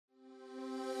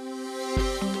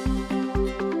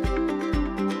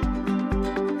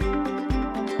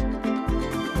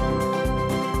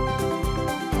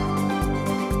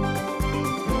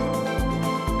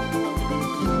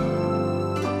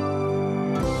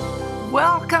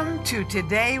Welcome to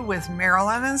Today with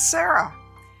Marilyn and Sarah.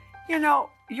 You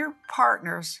know, you're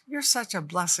partners. You're such a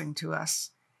blessing to us.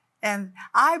 And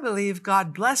I believe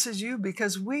God blesses you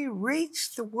because we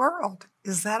reach the world.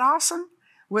 Is that awesome?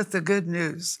 With the good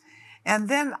news. And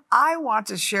then I want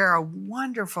to share a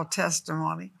wonderful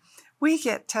testimony. We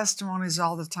get testimonies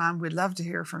all the time. We'd love to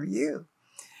hear from you.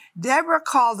 Deborah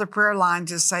called the prayer line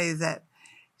to say that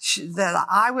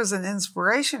I was an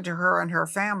inspiration to her and her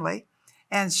family,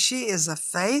 and she is a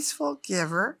faithful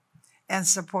giver and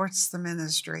supports the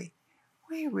ministry.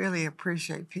 We really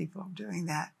appreciate people doing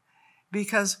that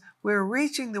because we're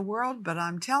reaching the world, but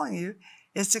I'm telling you,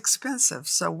 it's expensive.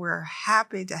 So we're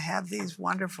happy to have these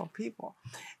wonderful people.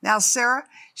 Now, Sarah,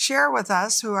 share with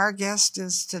us who our guest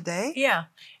is today. Yeah.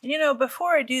 And you know,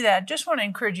 before I do that, just want to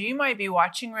encourage you. You might be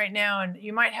watching right now and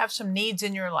you might have some needs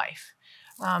in your life.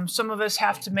 Some of us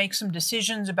have to make some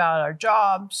decisions about our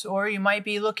jobs, or you might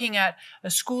be looking at a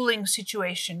schooling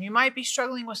situation. You might be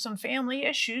struggling with some family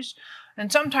issues.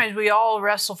 And sometimes we all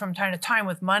wrestle from time to time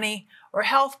with money or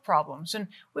health problems. And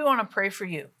we want to pray for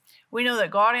you. We know that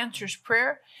God answers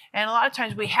prayer, and a lot of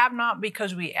times we have not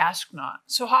because we ask not.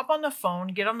 So hop on the phone,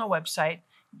 get on the website,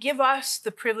 give us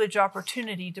the privileged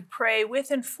opportunity to pray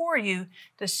with and for you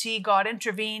to see God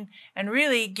intervene and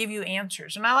really give you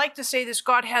answers. And I like to say this: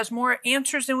 God has more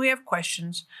answers than we have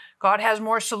questions. God has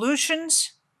more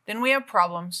solutions than we have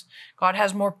problems. God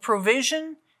has more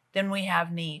provision than we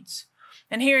have needs.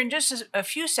 And here in just a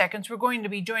few seconds, we're going to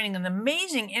be joining an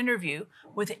amazing interview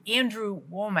with Andrew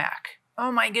Wommack.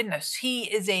 Oh my goodness, he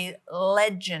is a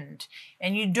legend.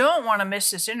 And you don't want to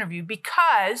miss this interview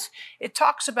because it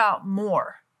talks about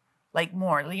more. Like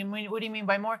more. What do you mean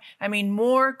by more? I mean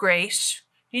more grace.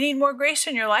 You need more grace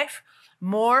in your life?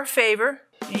 More favor.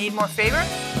 You need more favor?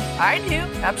 I do,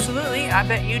 absolutely. I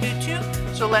bet you do too.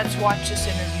 So let's watch this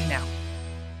interview now.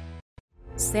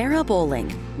 Sarah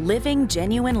Bowling, Living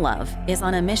Genuine Love, is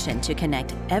on a mission to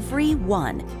connect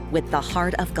everyone with the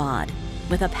heart of God.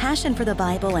 With a passion for the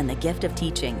Bible and the gift of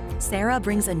teaching, Sarah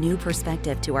brings a new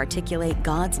perspective to articulate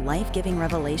God's life-giving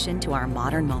revelation to our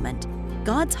modern moment.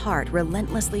 God's heart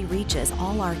relentlessly reaches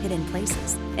all our hidden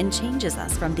places and changes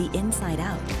us from the inside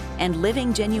out. And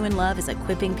Living Genuine Love is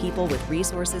equipping people with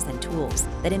resources and tools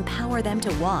that empower them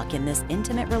to walk in this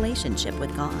intimate relationship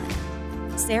with God.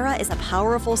 Sarah is a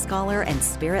powerful scholar and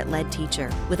spirit-led teacher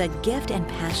with a gift and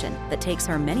passion that takes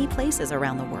her many places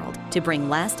around the world to bring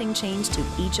lasting change to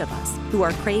each of us who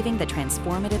are craving the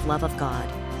transformative love of God.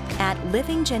 At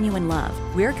Living Genuine Love,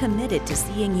 we're committed to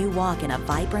seeing you walk in a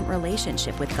vibrant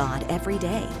relationship with God every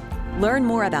day. Learn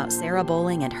more about Sarah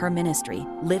Bowling and her ministry,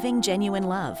 Living Genuine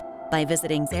Love, by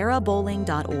visiting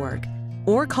sarahbowling.org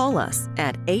or call us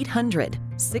at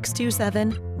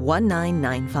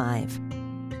 800-627-1995.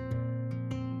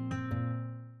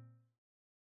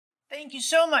 Thank you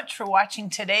so much for watching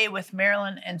Today with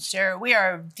Marilyn and Sarah. We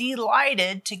are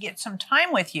delighted to get some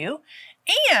time with you.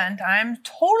 And I'm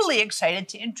totally excited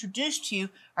to introduce to you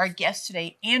our guest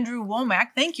today, Andrew Wommack.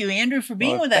 Thank you, Andrew, for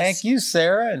being with us. Thank you,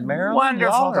 Sarah and Marilyn.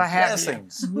 Wonderful to have you.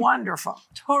 Wonderful.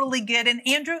 Totally good. And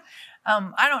Andrew,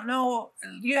 I don't know,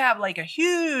 you have like a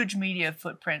huge media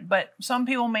footprint, but some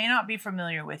people may not be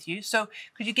familiar with you. So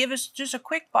could you give us just a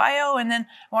quick bio? And then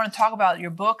I want to talk about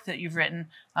your book that you've written.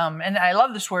 And I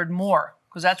love this word more,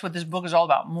 because that's what this book is all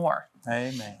about, more.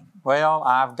 Amen. Well,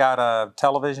 I've got a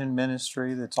television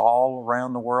ministry that's all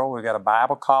around the world. We've got a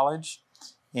Bible college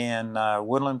in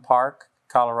Woodland Park,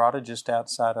 Colorado, just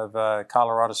outside of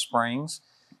Colorado Springs.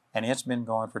 And it's been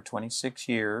going for 26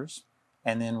 years.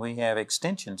 And then we have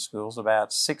extension schools,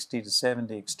 about 60 to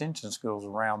 70 extension schools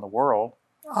around the world.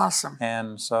 Awesome.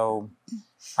 And so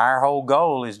our whole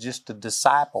goal is just to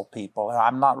disciple people.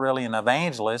 I'm not really an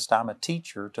evangelist. I'm a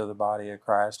teacher to the body of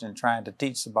Christ and trying to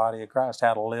teach the body of Christ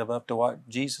how to live up to what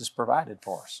Jesus provided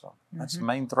for us. So that's the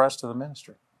main thrust of the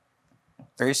ministry.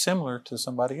 Very similar to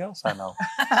somebody else I know.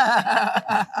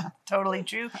 Totally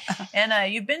true.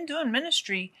 And you've been doing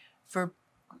ministry for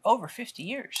over 50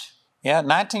 years. Yeah,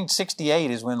 1968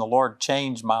 is when the Lord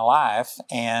changed my life,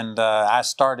 and I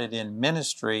started in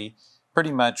ministry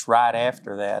pretty much right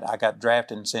after that. I got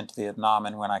drafted and sent to Vietnam,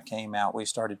 and when I came out, we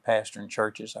started pastoring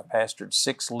churches. I pastored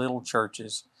 6 little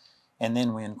churches, and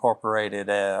then we incorporated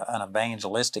an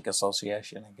evangelistic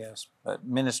association, I guess. But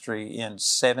ministry in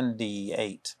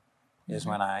 78 is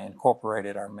when I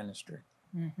incorporated our ministry.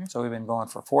 So we've been going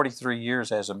for 43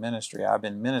 years as a ministry. I've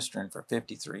been ministering for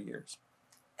 53 years.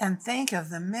 And think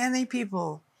of the many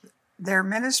people, their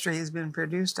ministry has been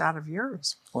produced out of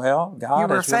yours. Well, God You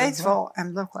were has really faithful,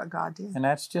 and look what God did. And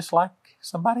that's just like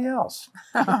somebody else.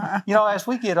 You know, as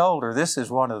we get older, this is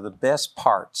one of the best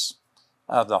parts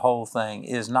of the whole thing,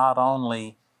 is not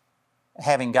only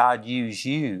having God use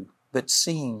you, but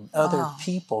seeing other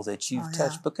people that you've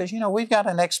touched. Because, we've got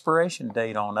an expiration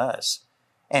date on us.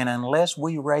 And unless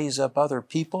we raise up other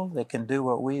people that can do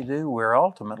what we do, we're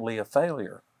ultimately a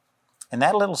failure. And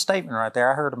that little statement right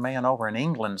there, I heard a man over in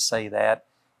England say that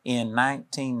in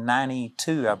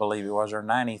 1992, I believe it was, or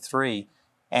 93.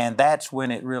 And that's when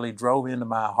it really drove into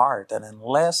my heart that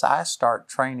unless I start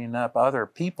training up other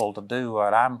people to do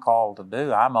what I'm called to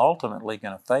do, I'm ultimately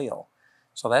going to fail.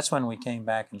 So that's when we came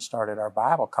back and started our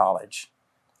Bible college,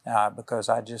 because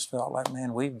I just felt like,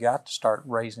 man, we've got to start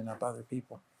raising up other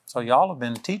people. So y'all have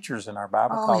been teachers in our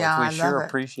Bible college. We sure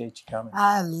appreciate you coming.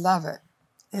 I love it.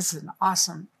 It's an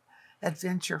awesome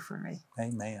adventure for me.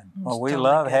 Amen. Well, we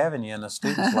love having you, and the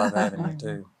students love having you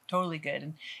too. Totally good.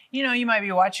 And you might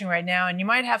be watching right now and you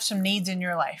might have some needs in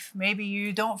your life. Maybe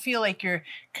you don't feel like you're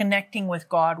connecting with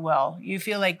God well. You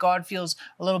feel like God feels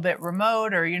a little bit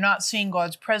remote, or you're not seeing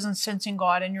God's presence, sensing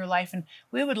God in your life. And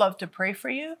we would love to pray for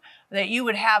you that you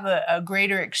would have a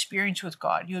greater experience with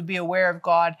God. You would be aware of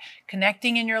God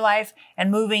connecting in your life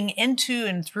and moving into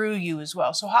and through you as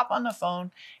well. So hop on the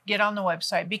phone, get on the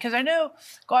website, because I know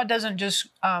God doesn't just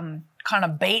kind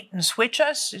of bait and switch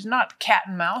us. It's not cat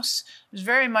and mouse. It's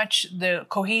very much the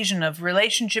cohesion of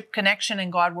relationship, connection,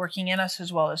 and God working in us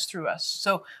as well as through us.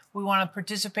 So we want to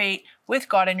participate with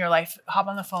God in your life. Hop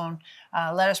on the phone.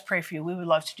 Let us pray for you. We would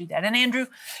love to do that. And Andrew,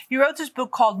 you wrote this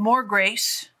book called More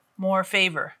Grace, More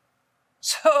Favor.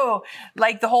 So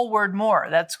like the whole word more,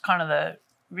 that's kind of the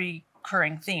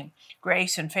recurring theme,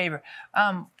 grace and favor.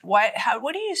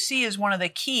 What do you see as one of the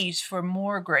keys for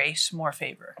more grace, more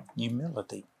favor?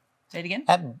 Humility. Say it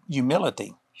again?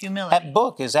 Humility. Humility. That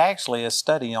book is actually a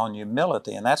study on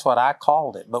humility, and that's what I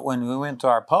called it. But when we went to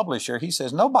our publisher, he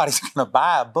says, nobody's going to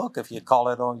buy a book if you call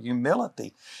it on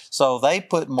humility. So they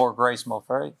put More Grace, More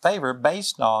Favor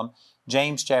based on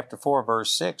James chapter 4,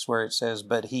 verse 6, where it says,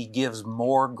 but he gives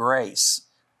more grace.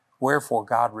 Wherefore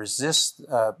God resists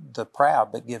the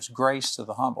proud, but gives grace to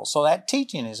the humble. So that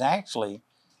teaching is actually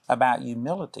about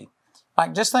humility.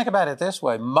 Like, just think about it this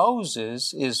way.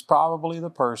 Moses is probably the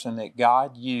person that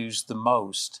God used the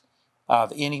most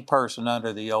of any person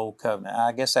under the Old Covenant.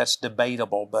 I guess that's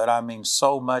debatable, but I mean,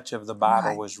 so much of the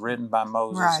Bible was written by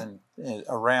Moses and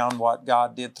around what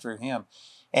God did through him.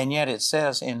 And yet it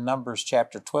says in Numbers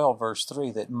chapter 12, verse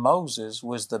 3, that Moses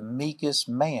was the meekest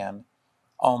man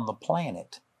on the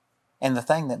planet. And the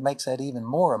thing that makes that even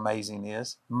more amazing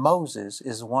is Moses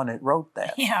is the one that wrote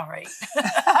that. Yeah, right.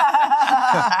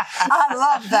 I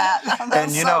love that.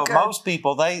 That's and most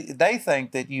people, they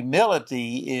think that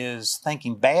humility is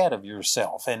thinking bad of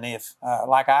yourself. And if,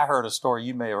 like I heard a story,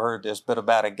 you may have heard this, but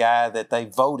about a guy that they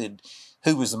voted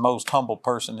who was the most humble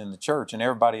person in the church, and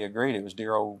everybody agreed it was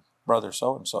dear old brother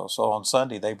so-and-so. So on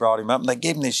Sunday, they brought him up and they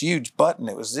gave him this huge button.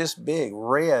 It was this big,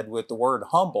 red, with the word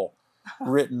humble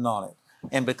written on it.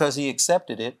 And because he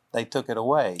accepted it, they took it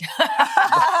away.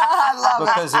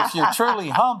 Because if you're truly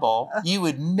humble, you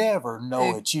would never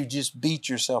know it. You just beat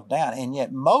yourself down. And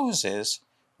yet Moses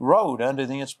wrote under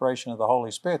the inspiration of the Holy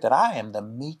Spirit that I am the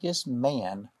meekest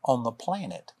man on the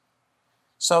planet.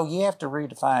 So you have to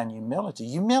redefine humility.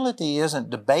 Humility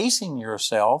isn't debasing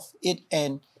yourself,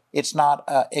 it's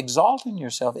not exalting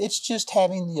yourself. It's just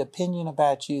having the opinion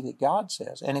about you that God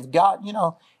says. And if God,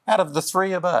 out of the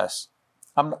three of us,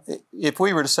 if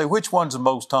we were to say, which one's the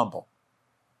most humble?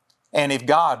 And if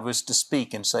God was to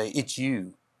speak and say, it's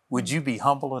you, would you be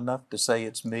humble enough to say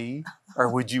it's me? Or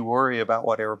would you worry about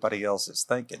what everybody else is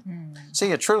thinking?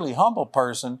 See, a truly humble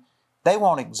person, they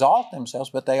won't exalt themselves,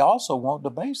 but they also won't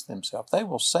debase themselves. They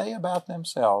will say about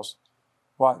themselves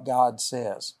what God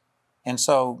says. And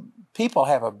so people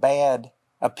have a bad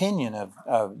opinion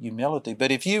of humility.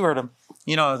 But if you were to,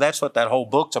 that's what that whole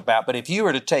book's about. But if you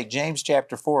were to take James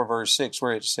chapter 4, verse 6,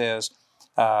 where it says,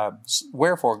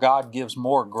 wherefore God gives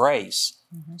more grace.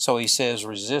 So he says,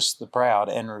 resist the proud,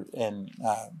 and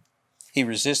he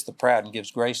resists the proud and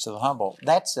gives grace to the humble.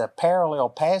 That's a parallel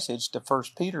passage to 1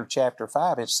 Peter chapter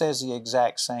 5. It says the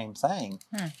exact same thing.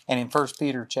 And in 1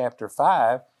 Peter chapter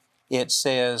 5, it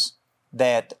says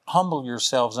that humble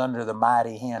yourselves under the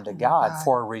mighty hand of God,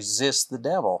 for resist the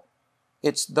devil.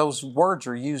 Those words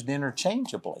are used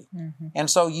interchangeably. And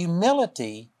so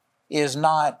humility is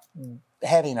not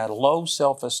having a low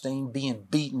self-esteem, being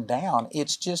beaten down.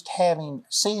 It's just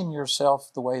seeing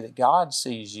yourself the way that God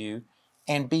sees you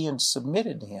and being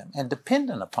submitted to Him and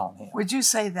dependent upon Him. Would you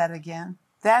say that again?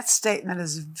 That statement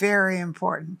is very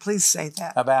important. Please say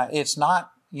that.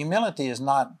 Humility is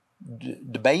not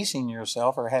debasing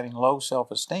yourself or having low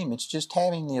self-esteem. It's just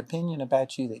having the opinion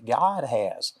about you that God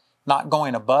has, not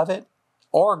going above it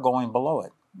or going below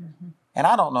it. And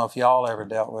I don't know if y'all ever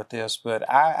dealt with this, but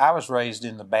I was raised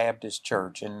in the Baptist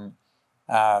church, and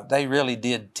they really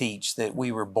did teach that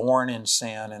we were born in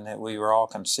sin and that we were all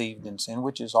conceived in sin,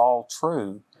 which is all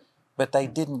true, but they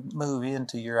didn't move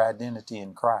into your identity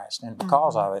in Christ. And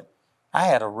because of it, I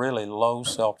had a really low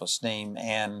self-esteem,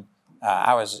 and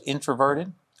I was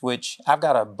introverted, which I've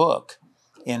got a book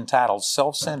entitled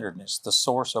Self-Centeredness, the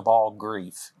Source of All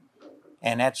Grief.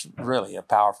 And that's really a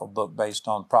powerful book based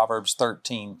on Proverbs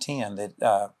 13:10,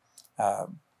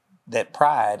 that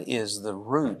pride is the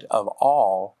root of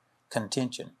all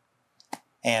contention.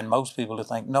 And most people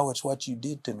think, no, it's what you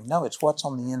did to me. No, it's what's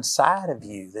on the inside of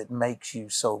you that makes you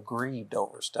so grieved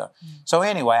over stuff. So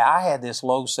anyway, I had this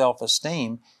low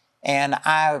self-esteem, and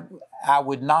I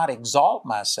would not exalt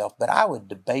myself, but I would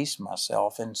debase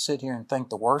myself and sit here and think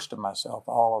the worst of myself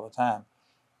all of the time.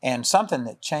 And something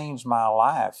that changed my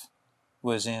life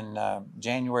was in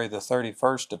January the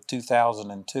 31st of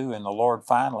 2002, and the Lord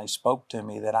finally spoke to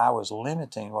me that I was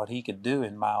limiting what He could do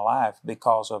in my life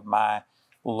because of my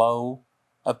low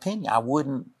opinion. I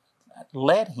wouldn't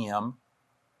let Him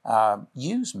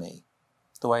use me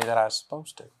the way that I was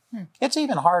supposed to. It's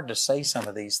even hard to say some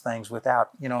of these things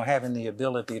without, having the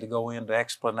ability to go into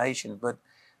explanation.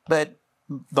 But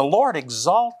the Lord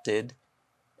exalted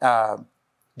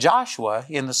Joshua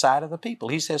in the sight of the people.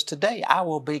 He says, today I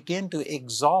will begin to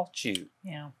exalt you,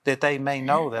 that they may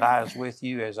know that I was with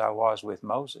you as I was with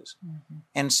Moses.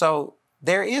 And so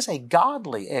there is a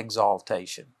godly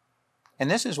exaltation. And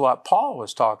this is what Paul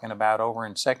was talking about over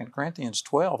in 2 Corinthians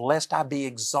 12, lest I be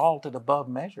exalted above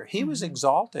measure. He was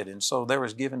exalted, and so there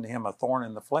was given to him a thorn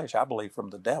in the flesh, I believe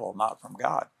from the devil, not from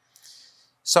God.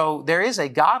 So there is a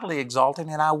godly exalting,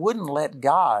 and I wouldn't let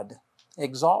God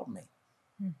exalt me.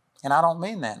 And I don't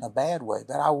mean that in a bad way,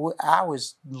 but I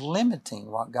was limiting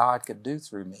what God could do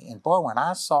through me. And boy, when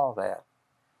I saw that,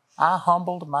 I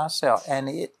humbled myself.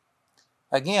 And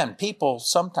again, people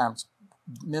sometimes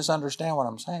misunderstand what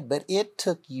I'm saying, but it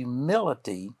took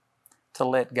humility to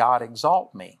let God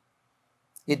exalt me.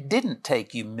 It didn't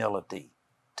take humility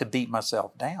to beat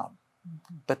myself down,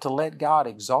 but to let God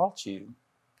exalt you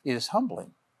is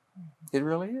humbling. It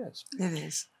really is. It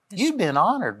is. You've been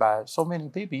honored by so many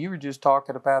people. You were just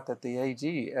talking about that the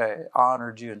AG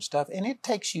honored you and stuff, and it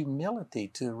takes humility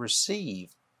to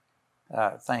receive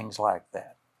things like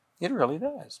that. It really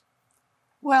does.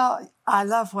 Well, I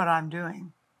love what I'm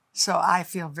doing, so I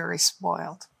feel very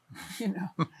spoiled,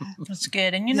 That's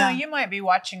good. And you might be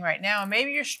watching right now, and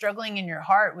maybe you're struggling in your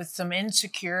heart with some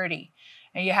insecurity,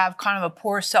 and you have kind of a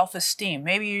poor self-esteem.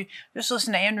 Maybe you just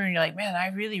listen to Andrew and you're like, man, I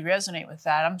really resonate with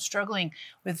that. I'm struggling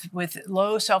with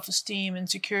low self-esteem,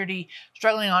 insecurity,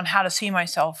 struggling on how to see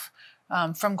myself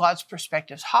from God's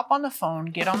perspectives. Hop on the phone,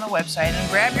 get on the website,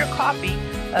 and grab your copy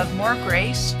of More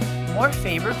Grace, More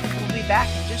Favor. We'll be back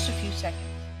in just a few seconds.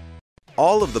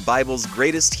 All of the Bible's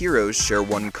greatest heroes share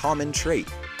one common trait: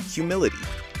 humility.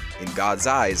 In God's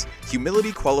eyes,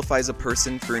 humility qualifies a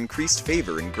person for increased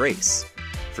favor and grace.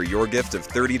 For your gift of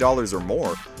 $30 or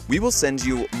more, we will send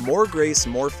you More Grace,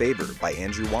 More Favor by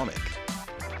Andrew Wommack.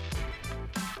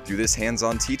 Through this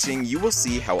hands-on teaching, you will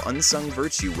see how unsung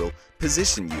virtue will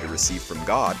position you to receive from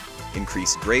God,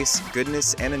 increase grace,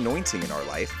 goodness, and anointing in our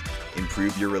life,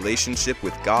 improve your relationship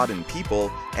with God and people,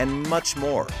 and much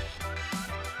more.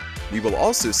 We will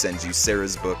also send you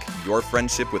Sarah's book, Your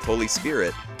Friendship with Holy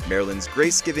Spirit, Marilyn's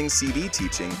Grace-Giving CD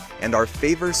teaching, and our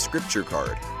Favor Scripture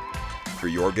card. For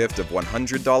your gift of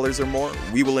 $100 or more,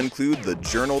 we will include the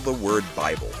Journal the Word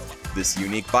Bible. This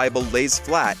unique Bible lays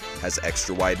flat, has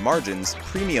extra wide margins,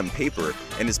 premium paper,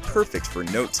 and is perfect for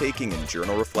note-taking and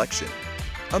journal reflection.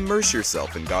 Immerse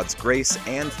yourself in God's grace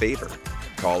and favor.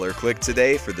 Call or click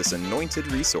today for this anointed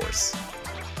resource.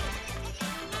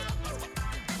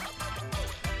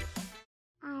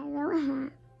 I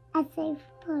don't have a safe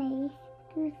place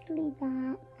to sleep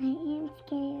at. I am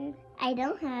scared. I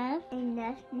don't have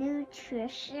enough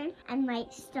nutrition. I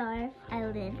might starve. I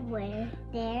live where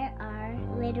there are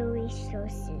little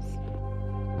resources.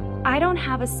 I don't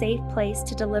have a safe place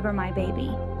to deliver my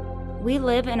baby. We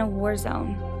live in a war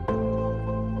zone.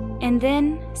 And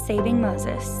then, saving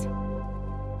Moses.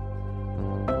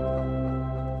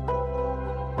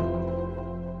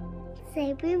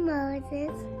 Saving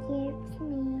Moses gives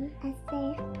me a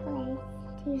safe place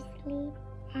to sleep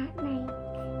at night.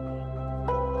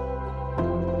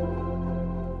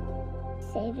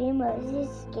 Saving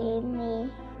Moses gave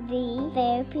me the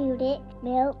therapeutic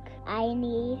milk I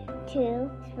need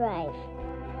to thrive.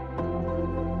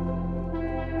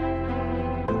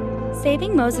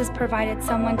 Saving Moses provided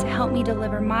someone to help me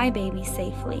deliver my baby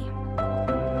safely.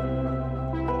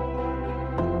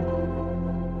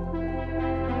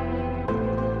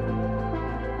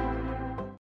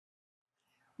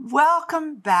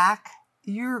 Welcome back.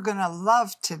 You're going to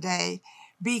love today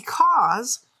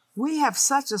because we have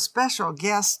such a special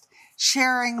guest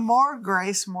sharing more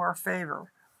grace, more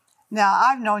favor. Now,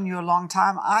 I've known you a long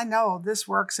time. I know this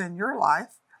works in your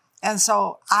life. And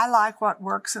so I like what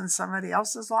works in somebody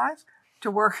else's life to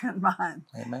work in mine.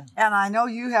 Amen. And I know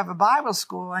you have a Bible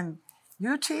school and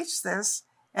you teach this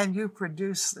and you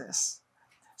produce this.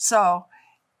 So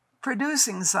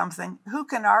producing something, who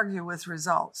can argue with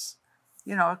results?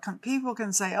 You know, people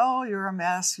can say, oh, you're a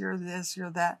mess, you're this,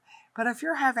 you're that. But if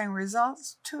you're having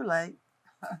results, too late.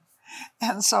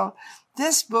 And so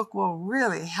this book will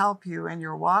really help you in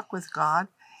your walk with God.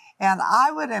 And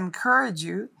I would encourage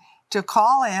you to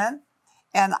call in.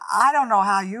 And I don't know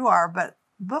how you are, but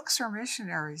books are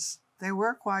missionaries. They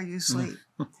work while you sleep.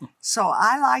 So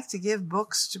I like to give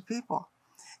books to people.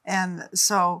 And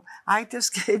so I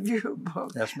just gave you a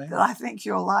book Yes, ma'am. that I think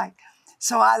you'll like.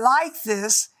 So I like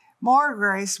this, More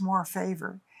Grace, More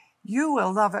Favor. You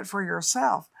will love it for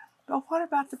yourself. But what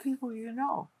about the people you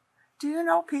know? Do you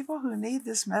know people who need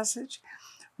this message?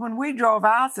 When we drove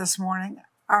out this morning,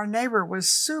 our neighbor was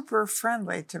super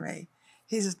friendly to me.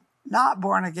 He's not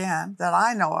born again that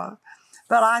I know of.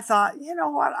 But I thought, you know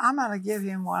what? I'm going to give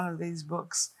him one of these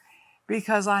books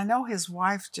because I know his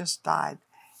wife just died.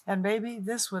 And maybe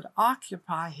this would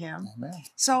occupy him. Amen.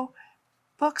 So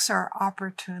books are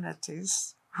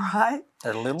opportunities, right?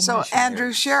 They're little So missionaries.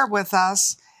 Andrew, share with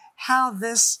us how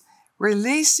this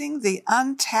releasing the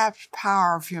untapped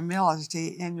power of humility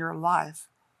in your life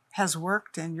has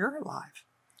worked in your life.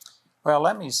 Well,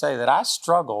 let me say that I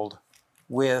struggled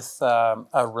with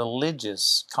a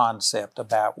religious concept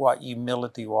about what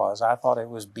humility was. I thought it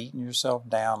was beating yourself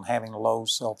down, having low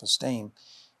self-esteem.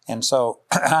 And so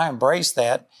I embraced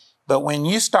that. But when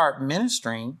you start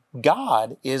ministering,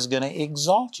 God is going to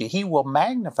exalt you. He will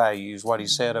magnify you, is what he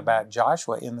said about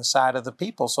Joshua, in the sight of the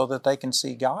people so that they can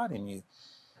see God in you.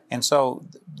 And so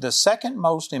the second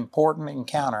most important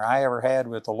encounter I ever had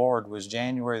with the Lord was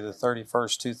January the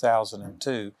 31st,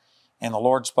 2002. And the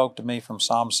Lord spoke to me from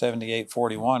Psalm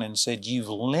 78:41 and said, you've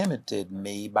limited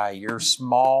me by your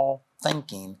small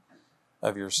thinking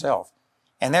of yourself.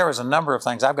 And there was a number of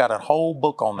things. I've got a whole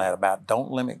book on that about don't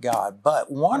limit God.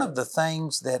 But one of the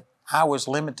things that I was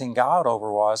limiting God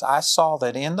over was I saw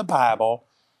that in the Bible,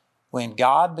 when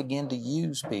God began to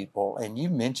use people, and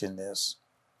you mentioned this,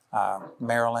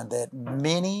 Marilyn, that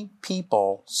many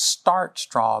people start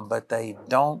strong, but they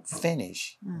don't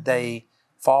finish. Mm-hmm. They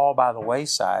fall by the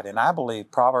wayside. And I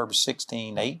believe Proverbs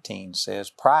 16:18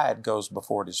 says, pride goes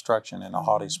before destruction and a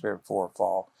haughty spirit before a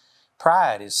fall.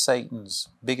 Pride is Satan's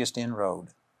biggest inroad,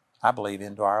 I believe,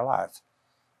 into our life.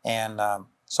 And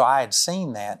so I had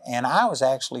seen that, and I was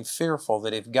actually fearful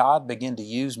that if God began to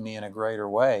use me in a greater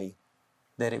way,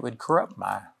 that it would corrupt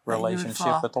my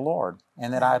relationship with the Lord,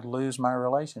 and that I'd lose my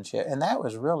relationship. And that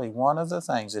was really one of the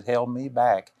things that held me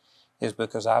back, is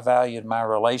because I valued my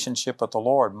relationship with the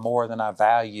Lord more than I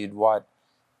valued what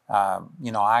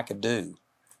I could do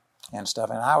and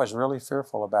stuff. And I was really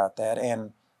fearful about that.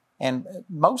 And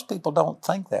most people don't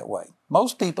think that way.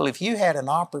 Most people, if you had an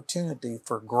opportunity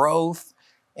for growth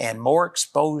and more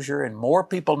exposure and more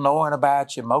people knowing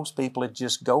about you, most people would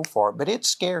just go for it. But it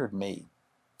scared me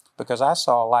because I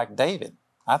saw, like David,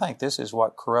 I think this is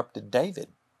what corrupted David.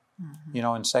 Mm-hmm. You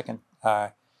know, in 2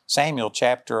 Samuel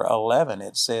chapter 11,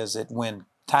 it says that when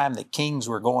time that kings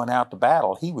were going out to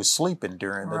battle, he was sleeping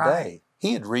during the day.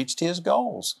 He had reached his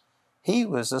goals. He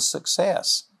was a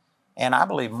success. And I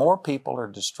believe more people are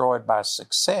destroyed by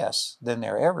success than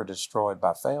they're ever destroyed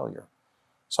by failure.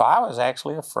 So I was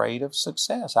actually afraid of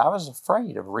success. I was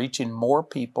afraid of reaching more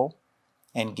people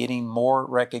and getting more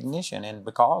recognition. And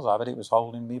because of it, it was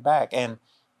holding me back. And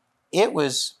it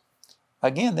was,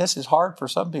 again, this is hard for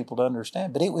some people to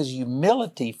understand, but it was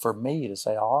humility for me to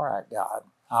say, all right, God,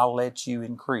 I'll let you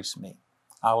increase me.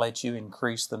 I'll let you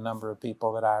increase the number of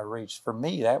people that I reach. For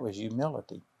me, that was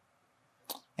humility.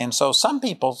 And so some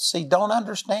people, don't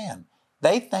understand.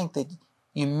 They think that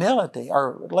humility,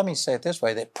 or let me say it this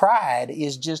way, that pride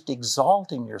is just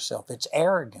exalting yourself. It's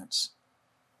arrogance.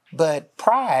 But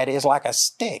pride is like a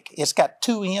stick. It's got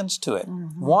two ends to it.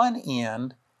 Mm-hmm. One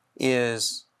end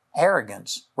is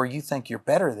arrogance, where you think you're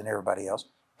better than everybody else.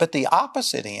 But the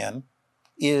opposite end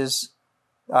is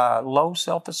low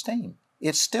self-esteem.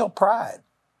 It's still pride.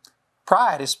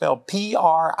 Pride is spelled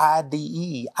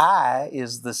P-R-I-D-E. I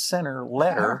is the center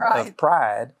letter of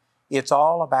pride. It's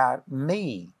all about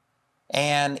me.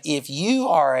 And if you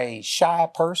are a shy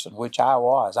person, which I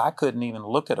was, I couldn't even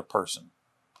look at a person.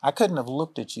 I couldn't have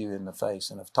looked at you in the face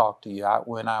and have talked to you.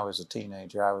 When I was a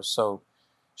teenager, I was so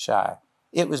shy.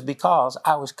 It was because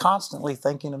I was constantly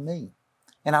thinking of me.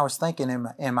 And I was thinking,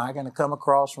 am I going to come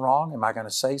across wrong? Am I going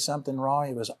to say something wrong?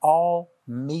 It was all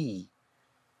me.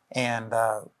 And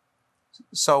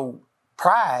so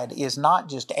pride is not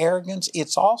just arrogance,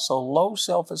 it's also low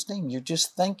self-esteem. You're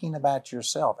just thinking about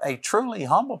yourself. A truly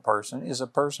humble person is a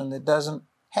person that doesn't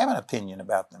have an opinion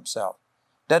about themselves.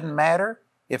 Doesn't matter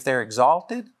if they're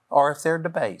exalted or if they're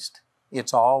debased.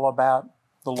 It's all about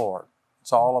the Lord.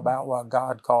 It's all about what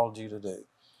God called you to do.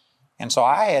 And so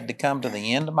I had to come to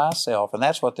the end of myself, and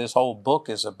that's what this whole book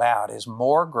is about, is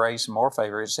more grace, more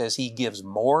favor. It says He gives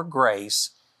more grace,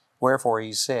 wherefore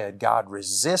He said, God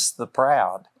resists the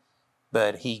proud,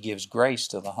 but He gives grace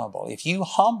to the humble. If you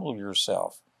humble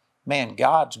yourself, man,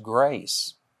 God's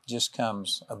grace just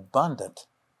comes abundant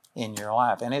in your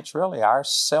life. And it's really our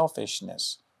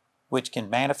selfishness, which can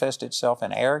manifest itself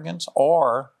in arrogance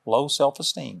or low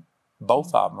self-esteem.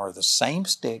 Both of them are the same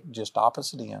stick, just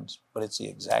opposite ends, but it's the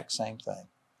exact same thing.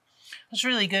 That's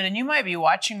really good. And you might be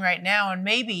watching right now, and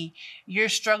maybe you're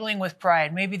struggling with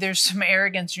pride. Maybe there's some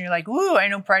arrogance, and you're like, ooh, I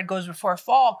know pride goes before a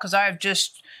fall because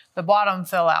the bottom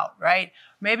fell out, right?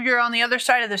 Maybe you're on the other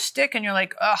side of the stick, and you're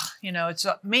like, ugh, it's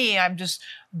me.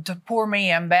 Poor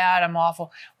me. I'm bad. I'm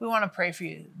awful. We want to pray for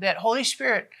you that Holy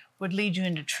Spirit would lead you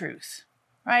into truth,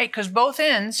 right? Because both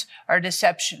ends are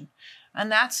deception. And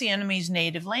that's the enemy's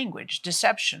native language,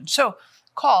 deception. So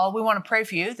we want to pray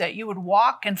for you that you would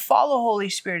walk and follow Holy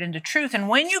Spirit into truth. And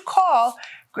when you call,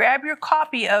 grab your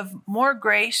copy of More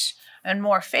Grace and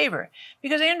More Favor.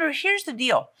 Because Andrew, here's the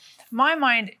deal. In my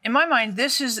mind,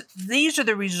 these are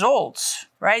the results,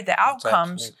 right? The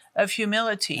outcomes of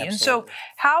humility. Absolutely. And so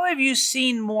how have you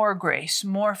seen more grace,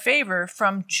 more favor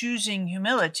from choosing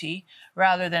humility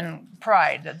rather than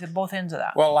pride, both ends of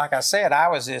that? Well, like I said, I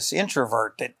was this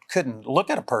introvert that couldn't look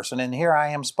at a person, and here I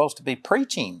am supposed to be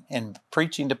preaching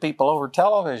to people over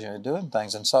television and doing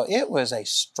things. And so it was a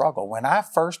struggle. When I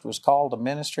first was called to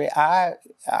ministry, I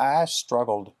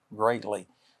struggled greatly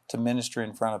to minister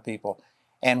in front of people.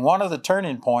 And one of the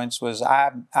turning points was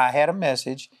I had a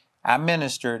message, I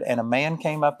ministered, and a man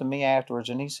came up to me afterwards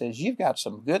and he says, you've got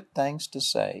some good things to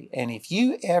say. And if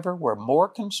you ever were more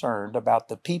concerned about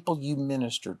the people you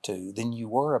ministered to than you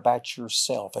were about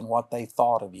yourself and what they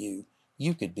thought of you,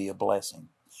 you could be a blessing.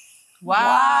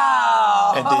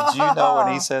 Wow. And did you know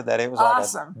when he said that, it was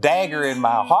awesome. Like a dagger in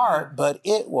my heart, but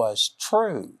it was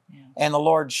true. Yeah. And the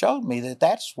Lord showed me that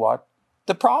that's what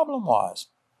the problem was.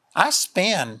 I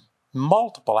spend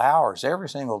multiple hours every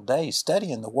single day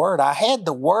studying the Word. I had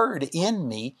the Word in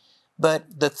me, but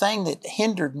the thing that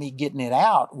hindered me getting it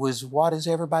out was, what is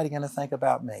everybody going to think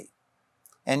about me?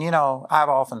 And I've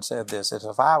often said this, that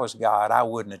if I was God, I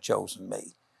wouldn't have chosen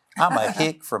me. I'm a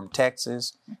hick from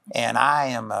Texas, and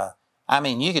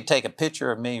you could take a picture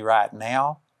of me right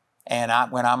now, and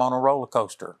when I'm on a roller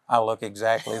coaster, I look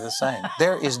exactly the same.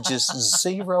 There is just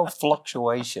zero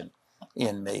fluctuation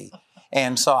in me.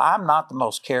 And so I'm not the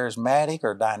most charismatic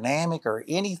or dynamic or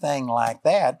anything like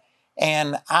that.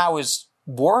 And I was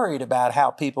worried about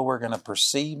how people were going to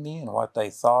perceive me and what they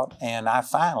thought. And I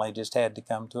finally just had to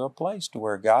come to a place to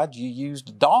where, God, you used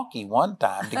a donkey one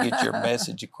time to get your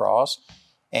message across,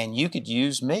 and you could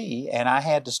use me. And I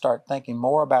had to start thinking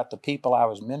more about the people I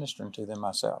was ministering to than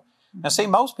myself. Now, see,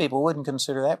 most people wouldn't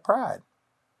consider that pride.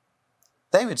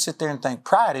 They would sit there and think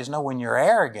pride is when you're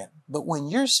arrogant. But when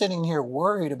you're sitting here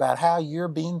worried about how you're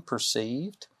being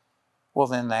perceived, well,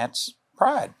 then that's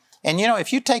pride. And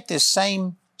if you take this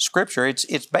same scripture,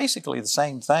 it's basically the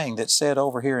same thing that's said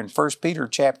over here in 1 Peter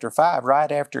chapter 5,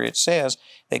 right after it says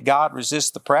that God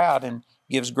resists the proud and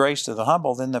gives grace to the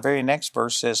humble. Then the very next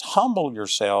verse says, humble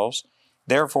yourselves,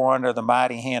 therefore under the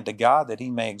mighty hand of God, that He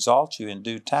may exalt you in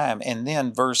due time. And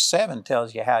then verse 7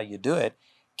 tells you how you do it,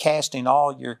 casting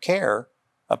all your care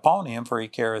upon Him, for He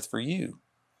careth for you.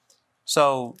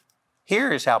 So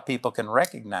here is how people can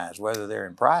recognize whether they're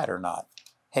in pride or not.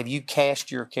 Have you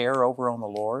cast your care over on the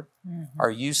Lord? Mm-hmm. Are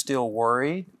you still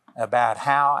worried about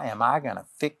how am I going to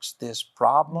fix this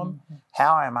problem? Mm-hmm.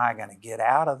 How am I going to get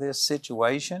out of this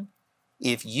situation?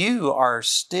 If you are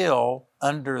still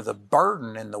under the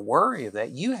burden and the worry of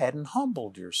that, you hadn't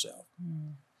humbled yourself.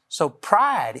 Mm-hmm. So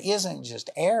pride isn't just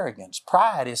arrogance.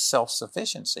 Pride is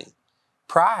self-sufficiency.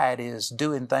 Pride is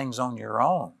doing things on your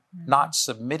own, not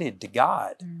submitted to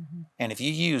God. Mm-hmm. And if you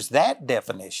use that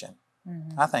definition,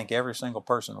 I think every single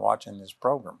person watching this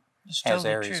program has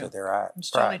areas of their pride.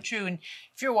 It's totally true. And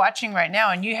if you're watching right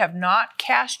now and you have not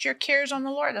cast your cares on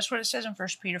the Lord, that's what it says in 1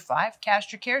 Peter 5,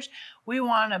 cast your cares. We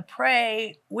want to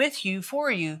pray with you,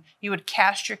 for you. You would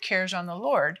cast your cares on the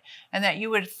Lord, and that you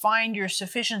would find your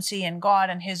sufficiency in God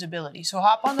and His ability. So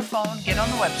hop on the phone, get on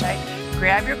the website,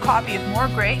 grab your copy of More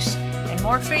Grace and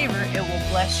More Favor. It will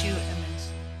bless you immensely.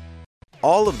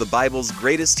 All of the Bible's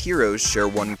greatest heroes share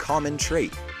one common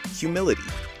trait: humility.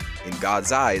 In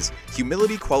God's eyes,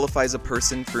 humility qualifies a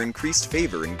person for increased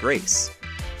favor and grace.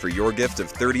 For your gift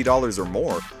of $30 or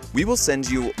more, we will send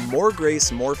you More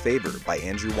Grace, More Favor by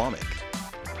Andrew Wommack.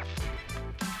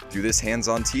 Through this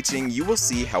hands-on teaching, you will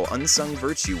see how unsung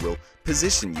virtue will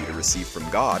position you to receive from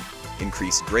God,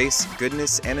 increase grace,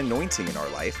 goodness, and anointing in our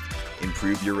life,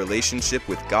 improve your relationship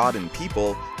with God and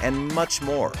people, and much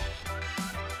more.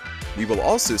 We will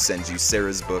also send you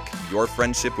Sarah's book, Your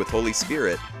Friendship with Holy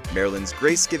Spirit, Marilyn's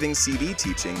Grace-Giving CD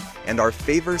teaching, and our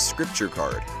Favor Scripture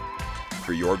card.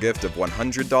 For your gift of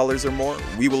 $100 or more,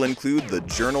 we will include the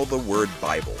Journal the Word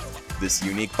Bible. This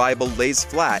unique Bible lays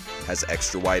flat, has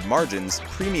extra wide margins,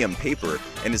 premium paper,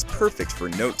 and is perfect for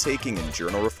note-taking and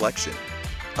journal reflection.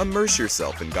 Immerse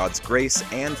yourself in God's grace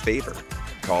and favor.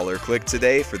 Call or click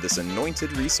today for this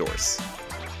anointed resource.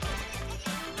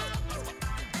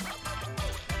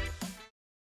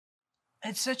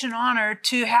 It's such an honor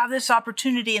to have this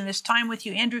opportunity and this time with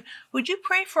you. Andrew, would you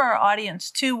pray for our audience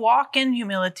to walk in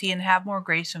humility and have more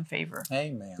grace and favor?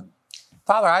 Amen.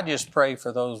 Father, I just pray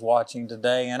for those watching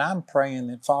today, and I'm praying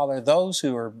that, Father, those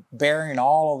who are bearing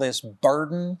all of this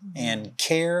burden and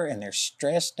care, and they're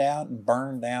stressed out and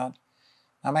burned out,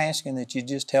 I'm asking that you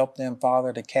just help them,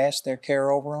 Father, to cast their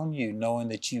care over on you, knowing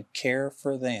that you care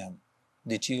for them,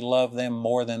 that you love them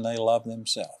more than they love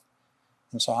themselves.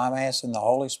 And so I'm asking the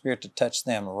Holy Spirit to touch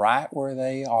them right where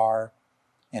they are.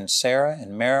 And Sarah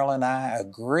and Marilyn and I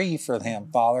agree for them,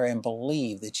 Father, and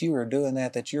believe that you are doing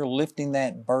that you're lifting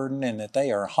that burden, and that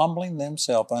they are humbling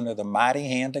themselves under the mighty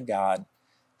hand of God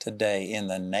today in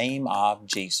the name of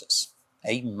Jesus.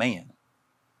 Amen.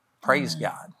 Praise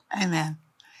God. Amen.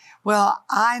 Well,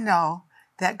 I know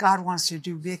that God wants to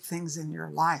do big things in your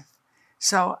life.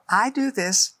 So I do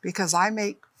this because I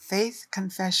make faith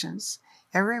confessions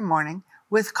every morning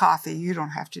with coffee. You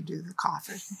don't have to do the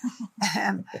coffee.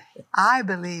 And I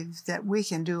believe that we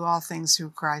can do all things through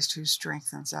Christ who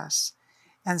strengthens us.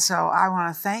 And so I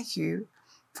want to thank you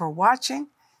for watching.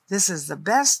 This is the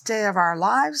best day of our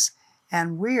lives,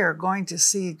 and we are going to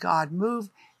see God move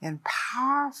in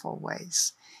powerful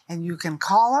ways. And you can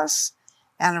call us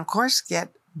and, of course,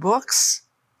 get books.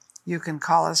 You can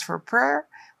call us for prayer.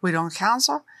 We don't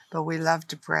counsel, but we love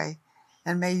to pray.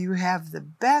 And may you have the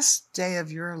best day of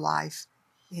your life.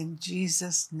 In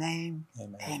Jesus' name,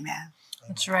 amen. Amen.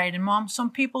 That's right. And Mom, some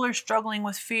people are struggling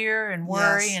with fear and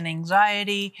worry and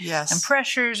anxiety and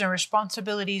pressures and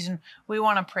responsibilities, and we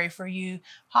want to pray for you.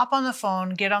 Hop on the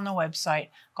phone, get on the website.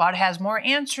 God has more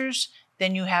answers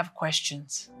than you have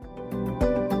questions.